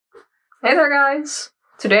Hey there guys!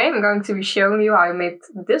 Today I'm going to be showing you how I made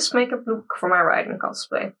this makeup look for my Raiden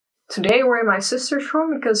cosplay. Today we're in my sister's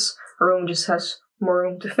room because her room just has more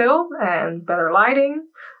room to fill and better lighting.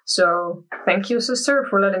 So thank you, sister,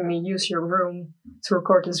 for letting me use your room to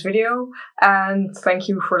record this video, and thank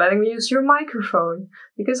you for letting me use your microphone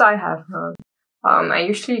because I have none. I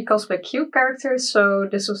usually cosplay cute characters, so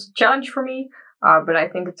this was a challenge for me, but I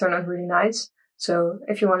think it turned out really nice. So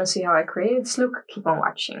if you want to see how I created this look, keep on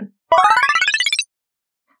watching.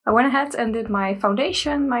 I went ahead and did my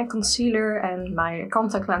foundation, my concealer and my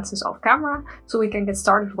contact lenses off camera, so we can get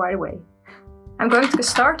started right away. I'm going to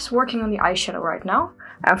start working on the eyeshadow right now,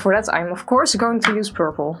 and for that I'm of course going to use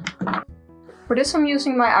purple. For this I'm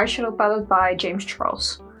using my eyeshadow palette by James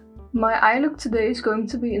Charles. My eye look today is going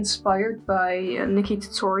to be inspired by Nikki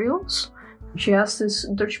Tutorials. She has this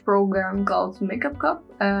Dutch program called Makeup Cup,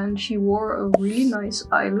 and she wore a really nice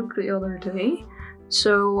eye look the other day.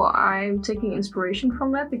 So I'm taking inspiration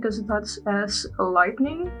from that because it has a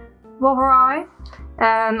lightening above her eye,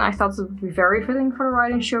 and I thought it would be very fitting for the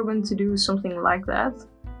Raiden Shogun to do something like that.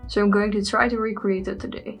 So I'm going to try to recreate it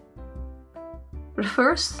today. But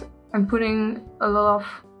first I'm putting a lot of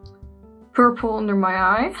purple under my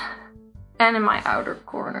eye and in my outer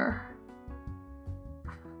corner.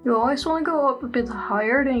 You always want to go up a bit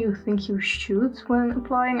higher than you think you should when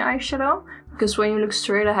applying eyeshadow, because when you look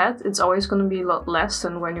straight ahead it's always going to be a lot less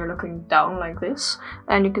than when you're looking down like this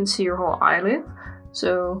and you can see your whole eyelid.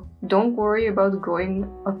 So don't worry about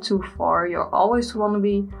going up too far, you always want to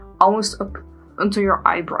be almost up until your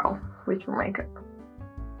eyebrow with your makeup.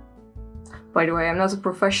 By the way, I'm not a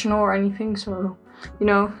professional or anything, so you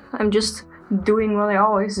know, I'm just doing what I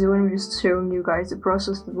always do and just showing you guys the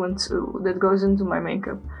process that goes into my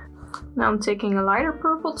makeup. Now I'm taking a lighter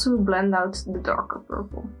purple to blend out the darker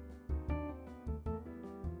purple.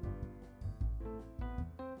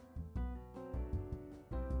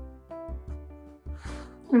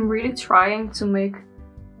 I'm really trying to make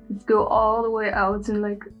it go all the way out in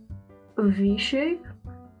like a V shape,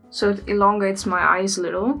 so it elongates my eyes a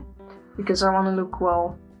little, because I want to look,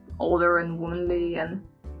 well, older and womanly, and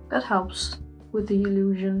that helps with the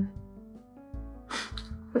illusion.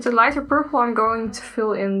 With the lighter purple I'm going to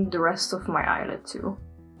fill in the rest of my eyelid too.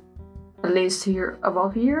 At least here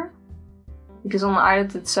above here, because on the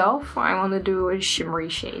eyelid itself I want to do a shimmery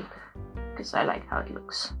shape, because I like how it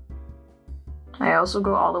looks. I also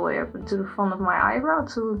go all the way up into the front of my eyebrow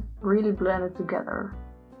to really blend it together.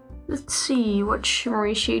 Let's see what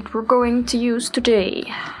shimmery shade we're going to use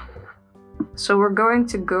today. So we're going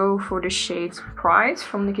to go for the shade Pride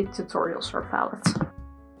from Nikki Tutorials for palette.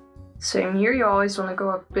 Same here, you always want to go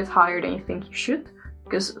a bit higher than you think you should,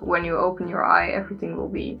 because when you open your eye everything will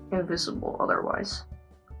be invisible otherwise.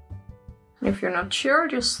 And if you're not sure,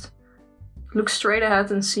 just look straight ahead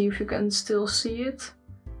and see if you can still see it.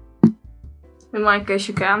 In my case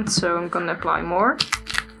you can't, so I'm gonna apply more.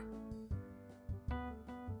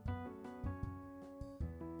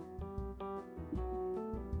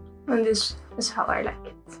 And this is how I like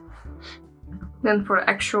it. Then for the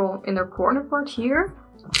actual inner corner part here,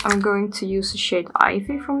 I'm going to use the shade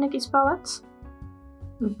Ivy from Nikki's palette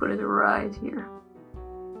and put it right here.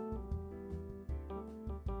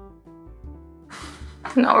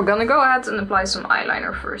 Now we're gonna go ahead and apply some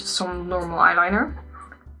eyeliner first, some normal eyeliner,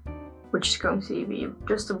 which is going to be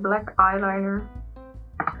just a black eyeliner.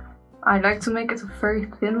 I like to make it a very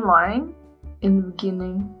thin line in the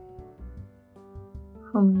beginning.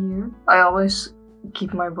 From here, I always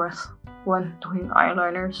keep my breath when doing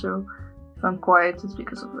eyeliner, so if I'm quiet it's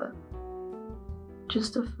because of that.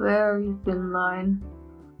 Just a very thin line.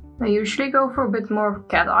 I usually go for a bit more of a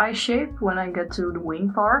cat eye shape when I get to the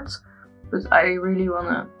wing part, but I really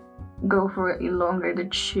wanna go for an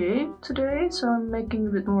elongated shape today, so I'm making a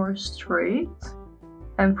bit more straight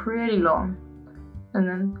and pretty long, and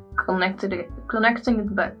then connecting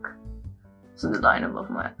it back to the line above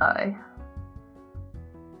my eye.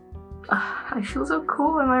 I feel so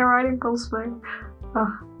cool in my Raiden cosplay.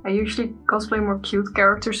 I usually cosplay more cute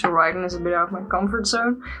characters, so Raiden is a bit out of my comfort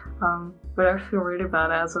zone, but I feel really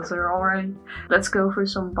badass as her already. Let's go for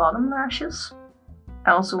some bottom lashes.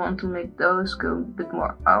 I also want to make those go a bit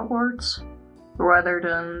more outwards rather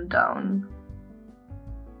than down.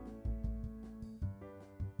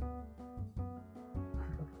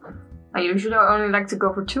 I usually only like to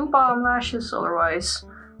go for 2 bottom lashes, otherwise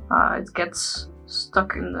it gets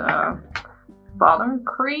stuck in the bottom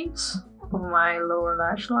crease of my lower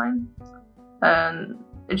lash line and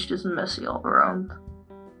it's just messy all around.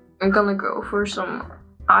 I'm gonna go for some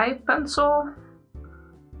eye pencil.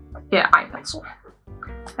 Yeah, eye pencil.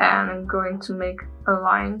 And I'm going to make a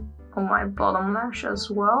line on my bottom lash as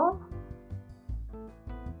well.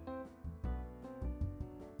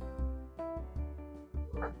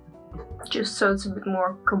 just so it's a bit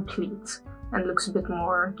more complete and looks a bit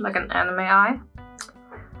more like an anime eye.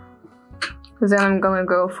 Then I'm gonna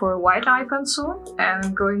go for a white eye pencil and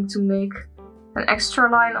I'm going to make an extra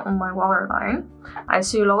line on my waterline. I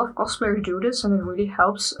see a lot of cosplayers do this and it really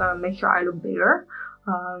helps make your eye look bigger.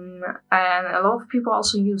 And a lot of people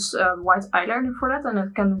also use white eyeliner for that and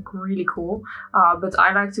it can look really cool. But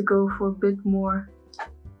I like to go for a bit more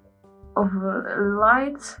of a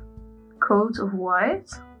light coat of white,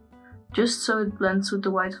 just so it blends with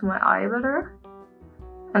the white of my eye better.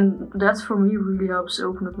 And that for me really helps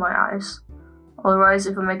open up my eyes. Otherwise,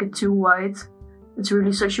 if I make it too white, it's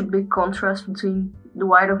really such a big contrast between the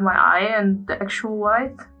white of my eye and the actual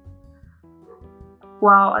white.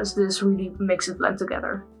 While as this really makes it blend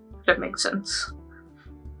together, if that makes sense.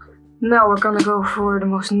 Now we're gonna go for the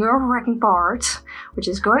most nerve-wracking part, which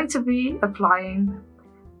is going to be applying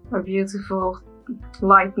a beautiful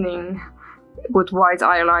lightning with white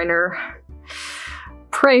eyeliner.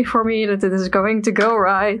 Pray for me that it is going to go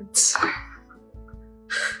right.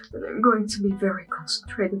 And I'm going to be very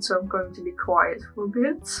concentrated, so I'm going to be quiet for a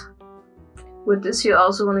bit. With this you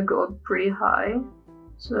also want to go up pretty high,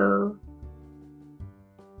 so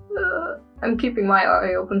I'm keeping my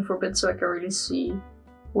eye open for a bit so I can really see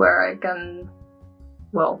where I can,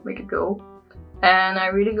 well, make it go. And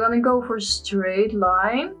I'm really gonna go for a straight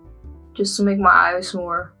line, just to make my eyes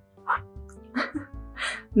more,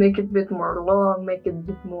 make it a bit more long, make it a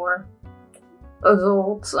bit more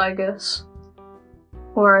adult, I guess.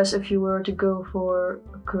 Whereas if you were to go for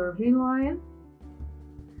a curvy line,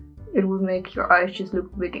 it would make your eyes just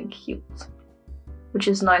look big and cute. Which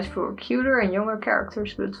is nice for cuter and younger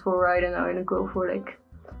characters, but for Raiden I'm gonna go for like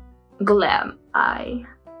glam eye.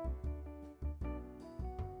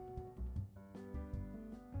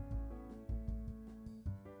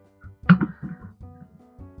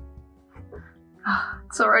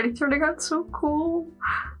 It's already turning out so cool.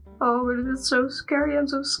 Oh, but it is so scary. I'm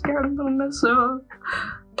so scared I'm gonna mess up.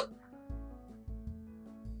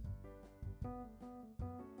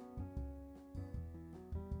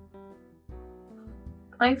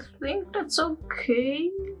 I think that's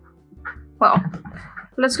okay. Well,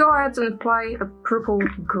 let's go ahead and apply a purple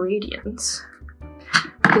gradient.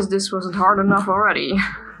 Because this wasn't hard enough already.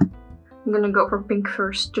 I'm gonna go for pink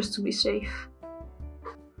first, just to be safe.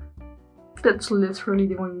 That's literally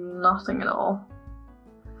doing nothing at all.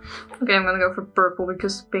 Okay, I'm gonna go for purple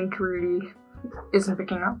because pink really isn't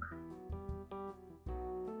picking up.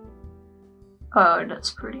 Oh,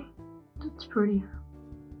 that's pretty. That's pretty.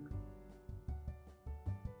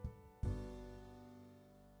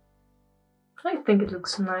 I think it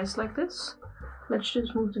looks nice like this. Let's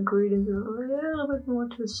just move the gradient a little bit more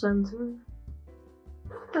to the center.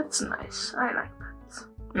 That's nice, I like that.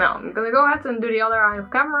 Now I'm gonna go ahead and do the other eye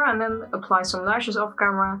off camera and then apply some lashes off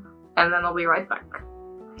camera and then I'll be right back.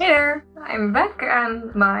 Hey there, I'm back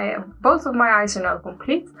and both of my eyes are now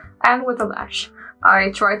complete and with a lash.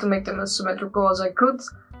 I tried to make them as symmetrical as I could,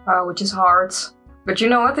 which is hard. But you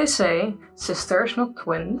know what they say, sisters, not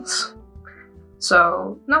twins.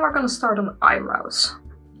 So now we're gonna start on the eyebrows.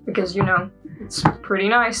 Because you know, it's pretty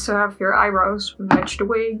nice to have your eyebrows match the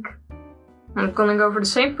wig. I'm gonna go for the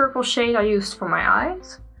same purple shade I used for my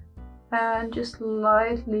eyes. And just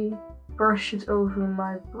lightly brush it over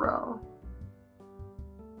my brow.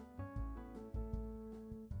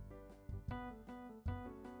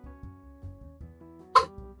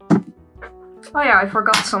 Oh yeah, I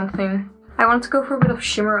forgot something. I wanted to go for a bit of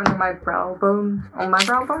shimmer under my brow bone,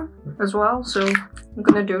 as well, so I'm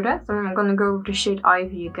gonna do that. And I'm gonna go with the shade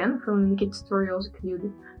Ivy again from Nikki Tutorials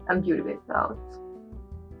and Beauty Big Palette.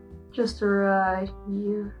 Just right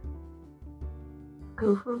here.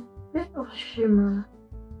 Go for a bit of shimmer.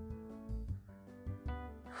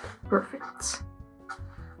 Perfect.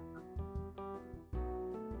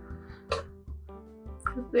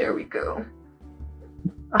 There we go.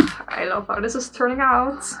 I love how this is turning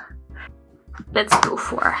out. Let's go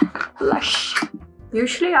for blush.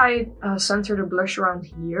 Usually I center the blush around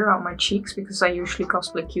here on my cheeks because I usually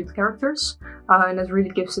cosplay cute characters. And it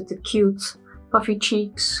really gives it the cute, puffy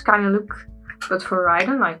cheeks kind of look. But for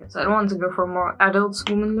Raiden, like I said, I want to go for a more adult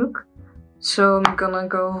woman look. So I'm gonna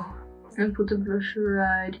go and put the blush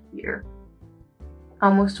right here.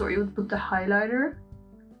 Almost where you would put the highlighter.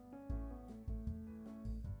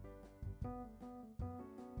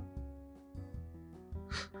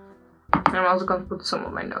 And I'm also going to put some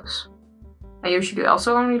on my nose. I usually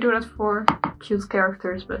also only do that for cute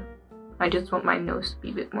characters, but I just want my nose to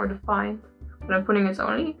be a bit more defined. But I'm putting it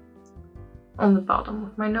only on the bottom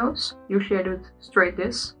of my nose. Usually I do it straight like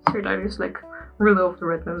this, like Rudolph the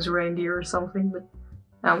Red-Nosed Reindeer or something, but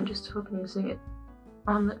now I'm just focusing it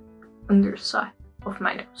on the underside of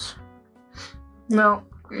my nose. Now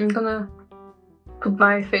I'm gonna put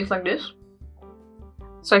my face like this,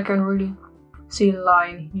 so I can really see a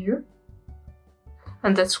line here.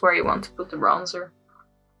 And that's where you want to put the bronzer.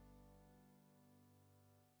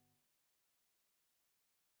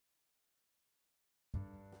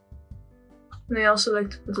 And I also like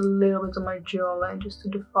to put a little bit on my jawline just to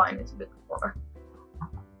define it a bit more.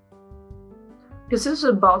 Because this is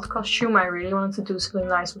a bald costume, I really wanted to do something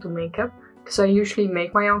nice with the makeup. Because I usually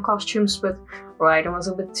make my own costumes, but Raiden was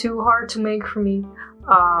a bit too hard to make for me.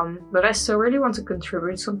 But I still really want to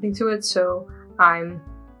contribute something to it, so I'm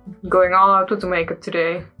going all out with the makeup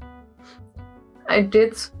today. I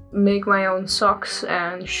did make my own socks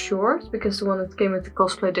and shorts, because the one that came with the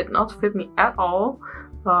cosplay did not fit me at all.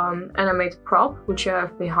 And I made a prop, which I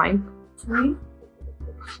have behind me.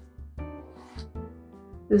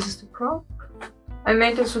 This is the prop. I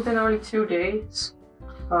made this within only 2 days.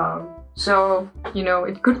 So, you know,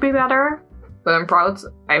 it could be better, but I'm proud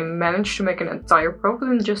I managed to make an entire prop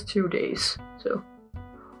within just 2 days. So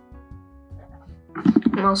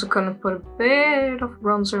I'm also gonna put a bit of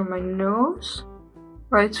bronzer on my nose,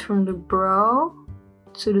 right from the brow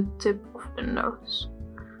to the tip of the nose.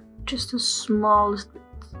 Just the smallest bit.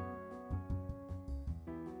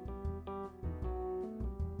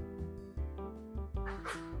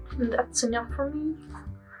 And that's enough for me.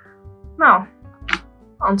 Now,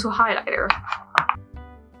 onto highlighter.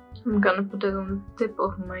 I'm gonna put it on the tip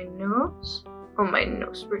of my nose, on my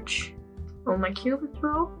nose bridge, on my cupid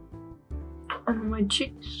bow, and on my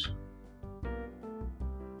cheeks.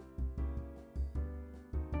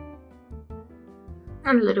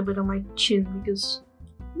 And a little bit on my chin, because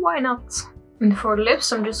why not? And for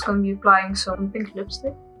lips, I'm just gonna be applying some pink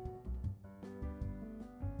lipstick.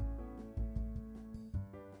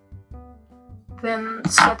 Then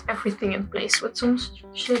set everything in place with some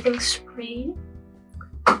shading spray.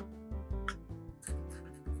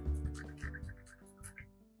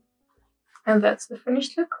 And that's the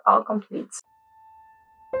finished look, all complete.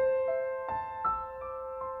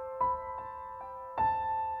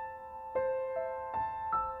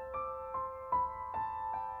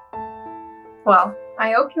 Well,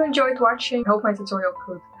 I hope you enjoyed watching. I hope my tutorial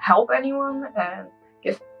could help anyone and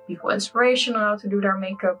give people inspiration on how to do their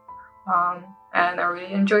makeup. And I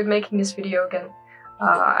really enjoyed making this video again.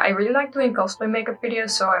 I really like doing cosplay makeup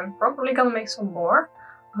videos, so I'm probably gonna make some more.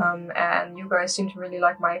 And you guys seem to really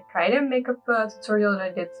like my Raiden makeup tutorial that I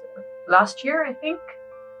did last year, I think.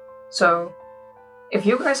 So if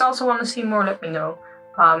you guys also want to see more, let me know.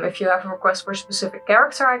 If you have a request for a specific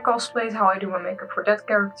character I cosplayed, how I do my makeup for that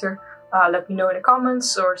character, let me know in the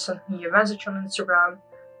comments or send me a message on Instagram.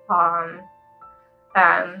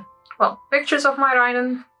 And well, pictures of my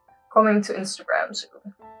Raiden coming to Instagram soon.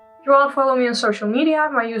 If you want to follow me on social media,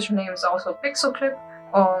 my username is also pixelclip.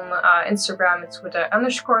 On Instagram it's with an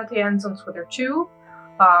underscore at the end, on Twitter too.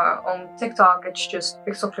 On TikTok it's just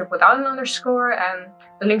pixelclip without an underscore, and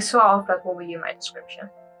the links to all of that will be in my description.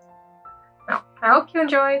 Now, I hope you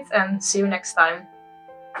enjoyed and see you next time.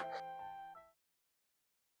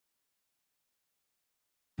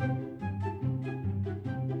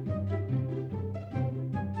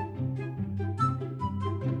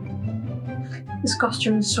 This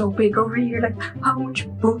costume is so big over here, like how much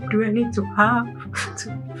book do I need to have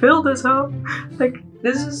to fill this up? Like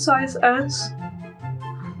this is size S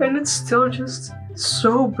and it's still just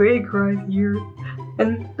so big right here,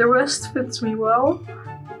 and the rest fits me well,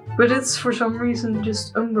 but it's for some reason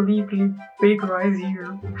just unbelievably big right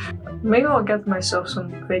here. Maybe I'll get myself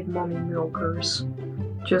some fake mommy milkers,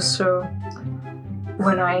 just so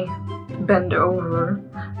when I bend over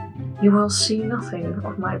you will see nothing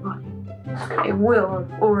of my body. I will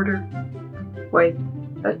have ordered. Wait,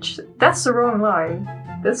 that's the wrong line.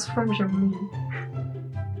 That's from Germany.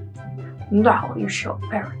 Now you shall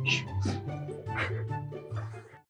perish.